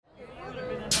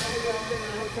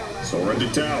Soarin'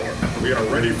 to tower. We are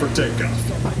ready for takeoff.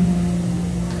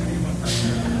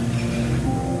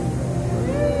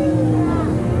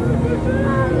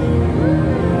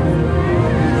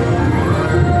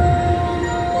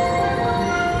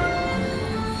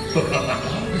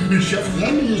 Chef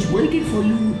Remy is waiting for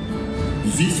you.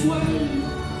 This way.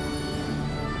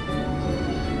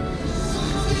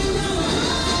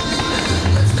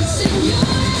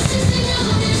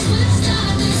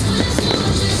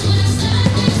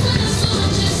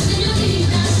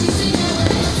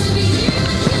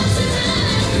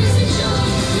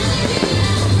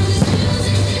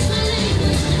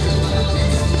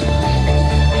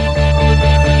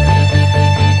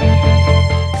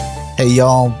 Hey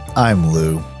y'all, I'm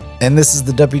Lou, and this is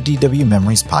the WDW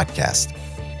Memories Podcast.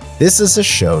 This is a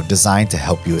show designed to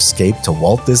help you escape to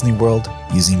Walt Disney World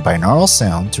using binaural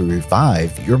sound to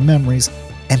revive your memories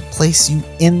and place you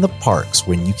in the parks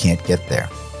when you can't get there.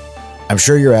 I'm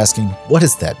sure you're asking, what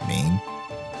does that mean?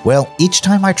 Well, each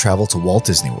time I travel to Walt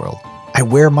Disney World, I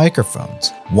wear microphones,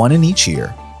 one in each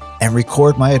ear, and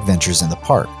record my adventures in the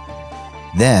park.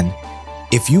 Then,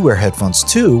 if you wear headphones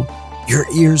too, your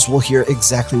ears will hear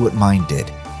exactly what mine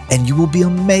did, and you will be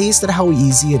amazed at how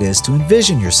easy it is to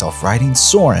envision yourself riding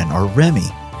Soarin' or Remy.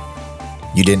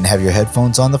 You didn't have your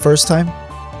headphones on the first time?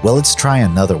 Well, let's try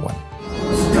another one.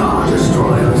 Star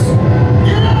Destroyers!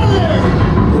 Get out of there!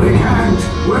 We can't!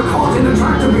 We're caught in the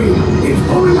tractor beam! It's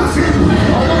pulling us in!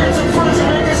 Our man's in front to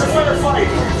make this a fair fight!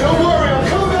 Don't worry, I'll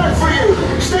come back for you!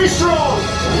 Stay strong!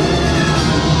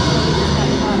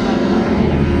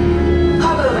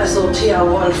 Cargo vessel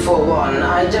TR-141,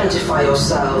 identify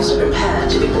yourselves and prepare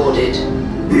to be boarded.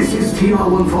 This is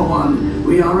TR-141.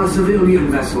 We are a civilian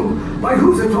vessel. By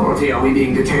whose authority are we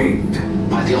being detained?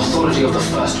 By the authority of the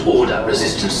First Order,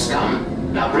 resistance scum.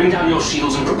 Now bring down your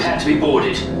shields and prepare to be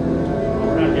boarded. Little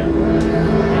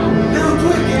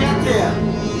quick, get out there!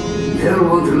 They'll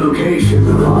want the location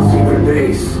of our secret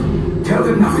base. Tell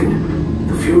them nothing.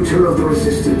 The future of the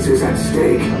resistance is at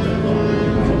stake.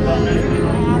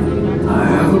 I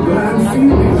have a bad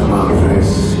feeling about this.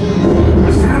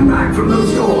 Stand back from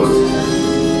those doors.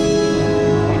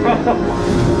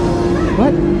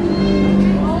 What?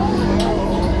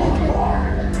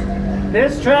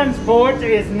 This transport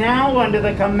is now under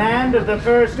the command of the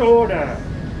First Order.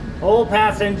 All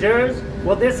passengers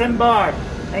will disembark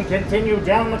and continue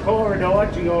down the corridor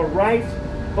to your right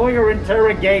for your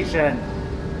interrogation.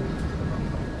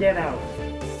 Get out.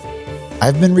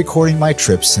 I've been recording my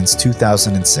trips since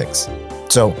 2006,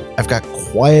 so I've got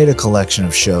quite a collection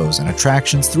of shows and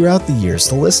attractions throughout the years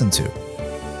to listen to.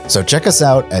 So check us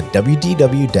out at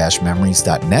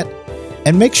wdw-memories.net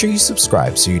and make sure you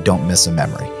subscribe so you don't miss a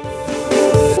memory.